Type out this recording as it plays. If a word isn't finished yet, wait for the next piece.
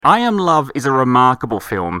I Am Love is a remarkable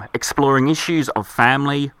film exploring issues of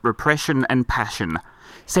family, repression and passion.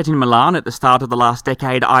 Set in Milan at the start of the last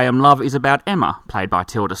decade, I Am Love is about Emma, played by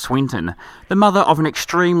Tilda Swinton, the mother of an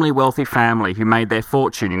extremely wealthy family who made their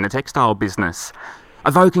fortune in the textile business.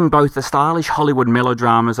 Evoking both the stylish Hollywood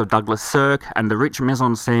melodramas of Douglas Sirk and the rich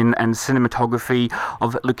mise-en-scène and cinematography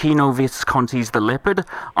of Luchino Visconti's The Leopard,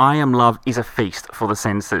 I Am Love is a feast for the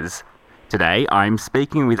senses. Today, I'm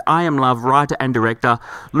speaking with I Am Love writer and director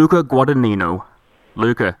Luca Guadagnino.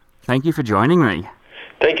 Luca, thank you for joining me.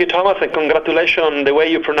 Thank you, Thomas, and congratulations on the way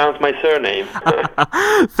you pronounce my surname.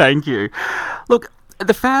 Thank you. Look,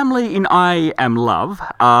 the family in I Am Love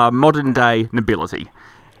are modern-day nobility,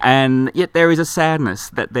 and yet there is a sadness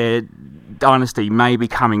that their dynasty may be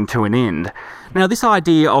coming to an end. Now, this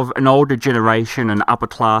idea of an older generation and upper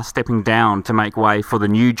class stepping down to make way for the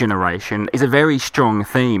new generation is a very strong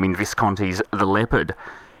theme in Visconti's The Leopard.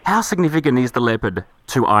 How significant is The Leopard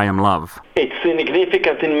to I Am Love? It's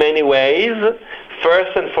significant in many ways.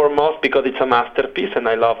 First and foremost because it's a masterpiece, and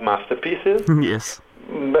I love masterpieces. Yes.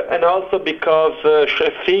 And also because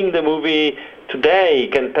seeing the movie today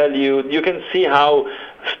can tell you, you can see how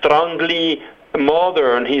strongly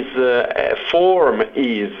modern his form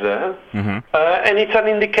is. And it's an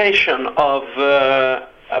indication of,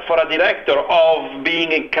 for a director, of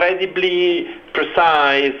being incredibly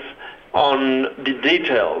precise on the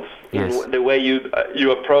details. Yes. In the way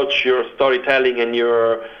you approach your storytelling and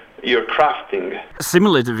your crafting.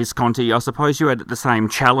 Similar to Visconti, I suppose you had the same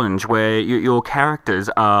challenge where your characters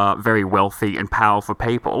are very wealthy and powerful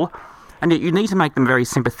people, and yet you need to make them very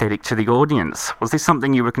sympathetic to the audience. Was this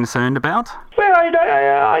something you were concerned about? Well,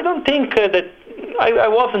 I don't think that I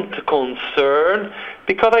wasn't concerned,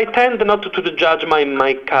 because I tend not to judge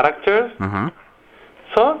my characters.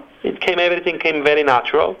 So everything came very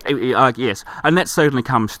natural. Yes, and that certainly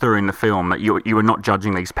comes through in the film, that you were not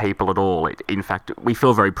judging these people at all. In fact, we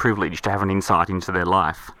feel very privileged to have an insight into their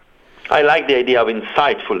life. I like the idea of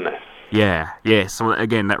insightfulness. Yes. So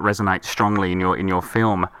again, that resonates strongly in your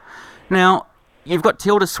film. Now, you've got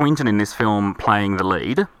Tilda Swinton in this film playing the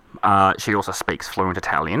lead. She also speaks fluent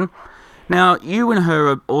Italian. Now, you and her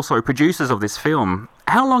are also producers of this film.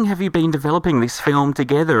 How long have you been developing this film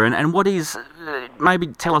together, and what is... maybe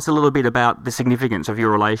tell us a little bit about the significance of your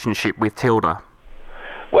relationship with Tilda.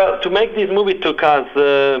 Well, to make this movie took us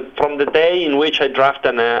from the day in which I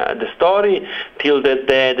drafted the story till the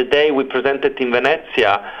day we presented in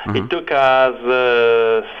Venezia. It took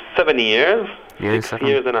us 7 years, 6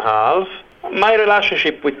 years and a half. My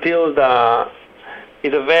relationship with Tilda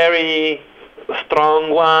is a very strong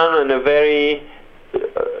one and a very...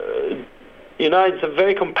 it's a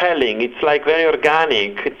very compelling. It's like very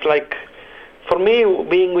organic. It's like, for me,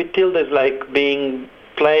 being with Tilda is like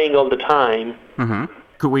playing all the time.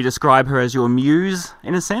 Could we describe her as your muse,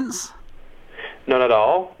 in a sense? Not at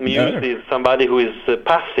all. Muse is somebody who is a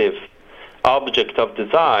passive object of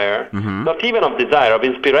desire, not even of desire, of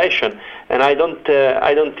inspiration. And I don't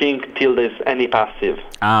think Tilda is any passive.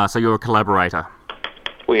 So you're a collaborator.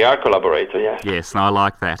 We are collaborators, yes. Yes, and I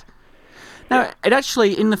like that. Now, it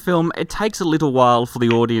actually, in the film, it takes a little while for the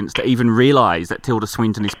audience to even realise that Tilda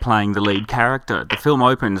Swinton is playing the lead character. The film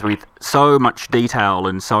opens with so much detail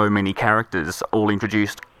and so many characters all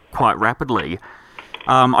introduced quite rapidly.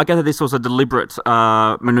 I gather this was a deliberate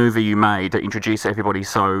manoeuvre you made to introduce everybody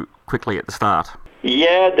so quickly at the start.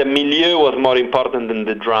 Yeah, the milieu was more important than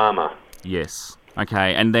the drama. Yes.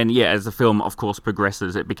 Okay, and then, as the film, of course,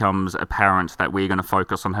 progresses, it becomes apparent that we're going to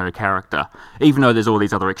focus on her character, even though there's all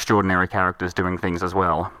these other extraordinary characters doing things as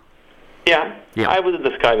well. Yeah. I would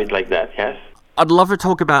describe it like that, yes. I'd love to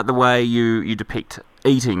talk about the way you depict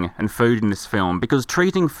eating and food in this film, because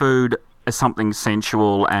treating food as something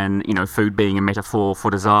sensual and, food being a metaphor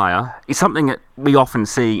for desire is something that we often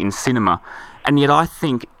see in cinema, and yet I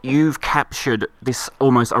think you've captured this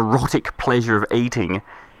almost erotic pleasure of eating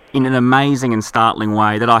in an amazing and startling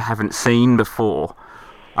way that I haven't seen before.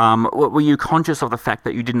 Were you conscious of the fact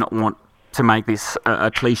that you did not want to make this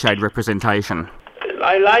a cliched representation?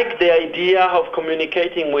 I like the idea of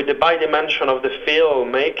communicating with the bi-dimension of the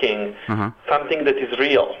filmmaking, something that is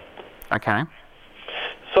real. Okay.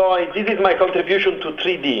 So this is my contribution to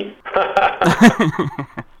 3D.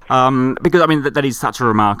 Because, that is such a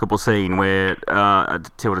remarkable scene where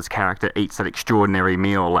Tilda's character eats that extraordinary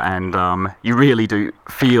meal, and you really do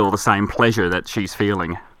feel the same pleasure that she's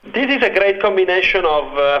feeling. This is a great combination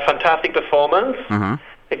of fantastic performance,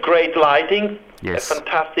 a great lighting, a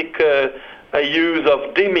fantastic use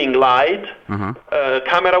of dimming light,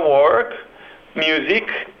 camera work, music,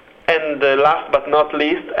 and last but not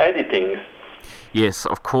least, editing. Yes,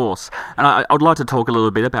 of course. And I'd like to talk a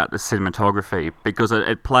little bit about the cinematography because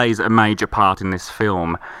it plays a major part in this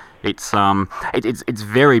film. It's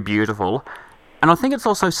very beautiful, and I think it's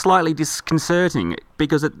also slightly disconcerting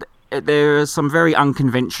because there are some very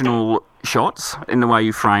unconventional shots in the way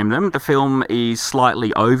you frame them. The film is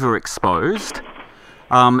slightly overexposed.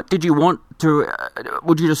 Did you want to?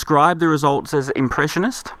 Would you describe the results as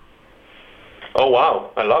impressionist? Oh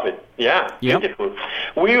wow, I love it. Yeah, Yep. beautiful.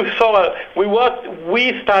 We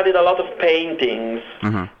studied a lot of paintings.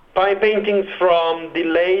 Mm-hmm. By paintings from the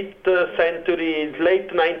late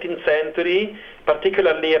 19th century,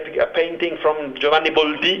 particularly a painting from Giovanni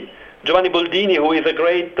Boldini, who is a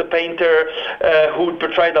great painter who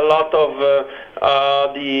portrayed a lot of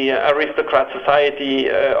the aristocrat society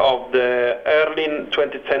of the early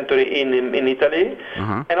 20th century in Italy.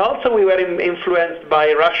 Mm-hmm. And also we were influenced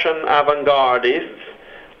by Russian avant-gardists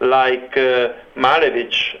like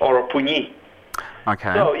Malevich or Puny.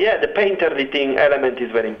 Okay. So yeah, the painter-leading element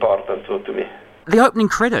is very important to me. The opening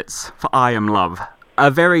credits for I Am Love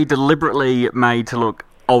are very deliberately made to look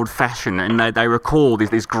old-fashioned, and they recall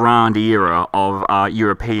this grand era of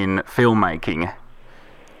European filmmaking.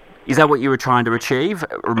 Is that what you were trying to achieve,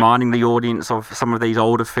 reminding the audience of some of these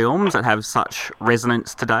older films that have such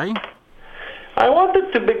resonance today? I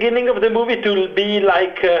wanted the beginning of the movie to be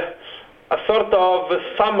like a sort of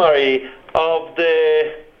summary of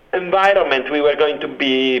the environment we were going to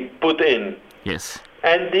be put in. Yes.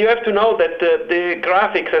 And you have to know that the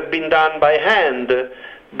graphics have been done by hand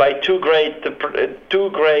by two great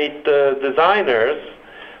designers,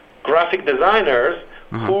 graphic designers,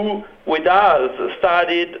 Mm-hmm. who with us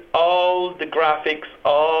studied all the graphics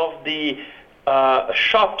of the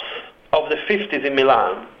shops of the 50s in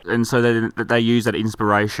Milan. And so they use that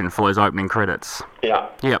inspiration for those opening credits. Yeah.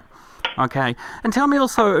 Yep. Okay. And tell me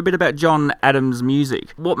also a bit about John Adams'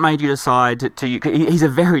 music. What made you decide to... He's a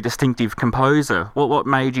very distinctive composer. What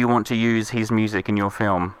made you want to use his music in your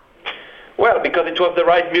film? Well, because it was the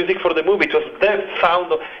right music for the movie. It was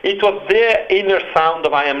their inner sound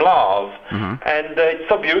of I Am Love. Mm-hmm. And it's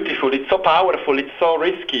so beautiful, it's so powerful, it's so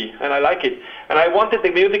risky, and I like it. And I wanted the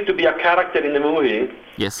music to be a character in the movie.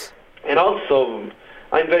 Yes. And also,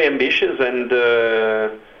 I'm very ambitious, and,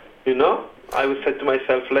 I would say to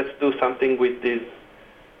myself, let's do something with the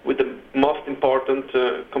most important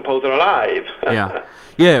composer alive. Yeah.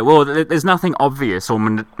 Yeah, well, there's nothing obvious or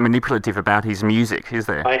manipulative about his music, is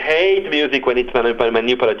there? I hate music when it's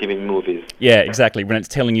manipulative in movies. Yeah, exactly, when it's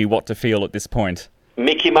telling you what to feel at this point.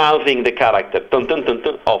 Mickey Mousing the character. Dun, dun, dun,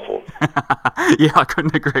 dun. Awful. Yeah, I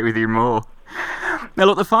couldn't agree with you more. Now,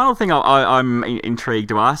 look, the final thing I'm intrigued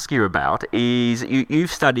to ask you about is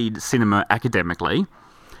you've studied cinema academically,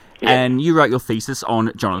 and you wrote your thesis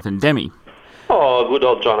on Jonathan Demme. Oh, good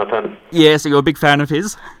old Jonathan. Yeah, so you're a big fan of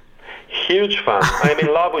his? Huge fan. I'm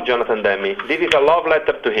in love with Jonathan Demme. This is a love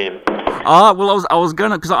letter to him. Well, I was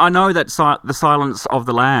gonna, because I know that The Silence of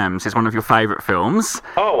the Lambs is one of your favourite films.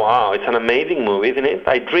 Oh, wow. It's an amazing movie, isn't it?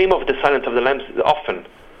 I dream of The Silence of the Lambs often.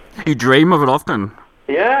 You dream of it often?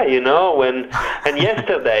 Yeah, and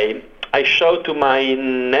yesterday I showed to my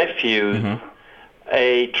nephews Mm-hmm.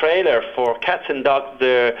 a trailer for Cats and Dogs,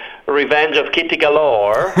 The Revenge of Kitty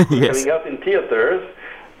Galore, Yes. coming out in theaters.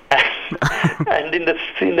 And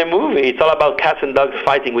in the movie, it's all about cats and dogs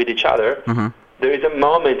fighting with each other. Mm-hmm. There is a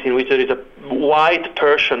moment in which there is a white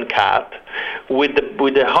Persian cat with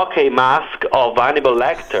the hockey mask of Hannibal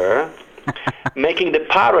Lecter, making the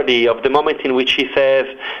parody of the moment in which he says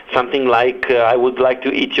something like, I would like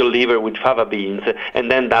to eat your liver with fava beans,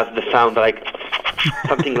 and then does the sound like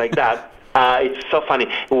something like that. It's so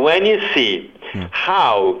funny. When you see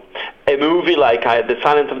how a movie like The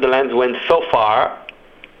Silence of the Lambs went so far,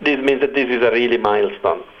 this means that this is a really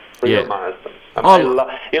milestone.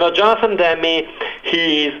 Milestone. Jonathan Demme,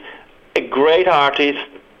 he's a great artist,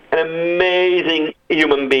 an amazing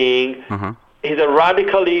human being. Mm-hmm. He's a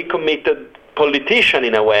radically committed politician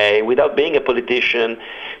in a way, without being a politician.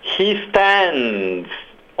 He stands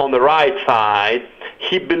on the right side.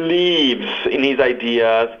 He believes in his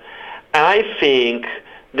ideas. And I think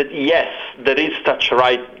that, yes, there is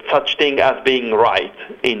such thing as being right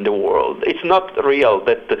in the world. It's not real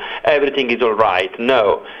that everything is all right.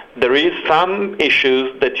 No. There is some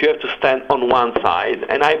issues that you have to stand on one side.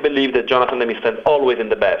 And I believe that Jonathan Demme stands always in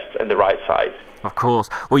the best and the right side. Of course.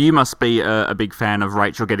 Well, you must be a big fan of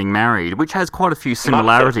Rachel Getting Married, which has quite a few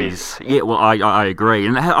similarities. Yeah, well, I agree.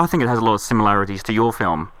 And I think it has a lot of similarities to your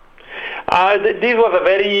film. This was a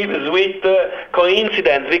very sweet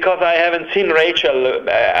coincidence because I haven't seen Rachel.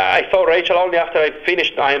 I saw Rachel only after I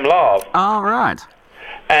finished I Am Love. Oh, right.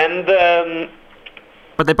 And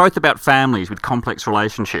But they're both about families with complex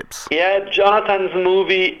relationships. Yeah, Jonathan's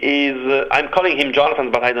movie is... I'm calling him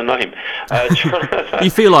Jonathan, but I don't know him. You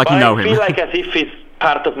feel like you know him. I feel like as if he's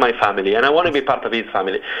part of my family, and I want to be part of his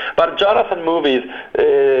family. But Jonathan movies,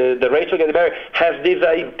 the Rachel Getty Berry, has this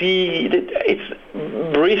idea that it's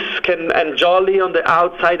brisk and jolly on the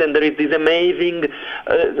outside, and there is this amazing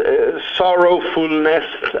sorrowfulness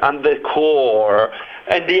at the core.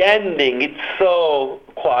 And the ending, it's so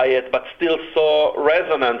quiet, but still so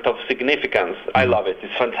resonant of significance. I love it.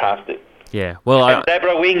 It's fantastic. Yeah, well, and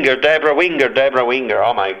Deborah Winger,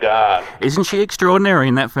 oh my God. Isn't she extraordinary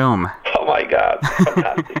in that film? Oh my God,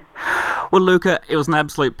 fantastic. Well, Luca, it was an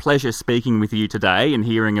absolute pleasure speaking with you today and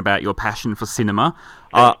hearing about your passion for cinema.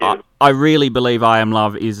 I really believe I Am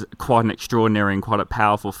Love is quite an extraordinary and quite a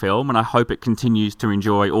powerful film, and I hope it continues to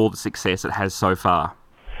enjoy all the success it has so far.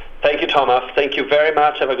 Thank you, Thomas. Thank you very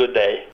much. Have a good day.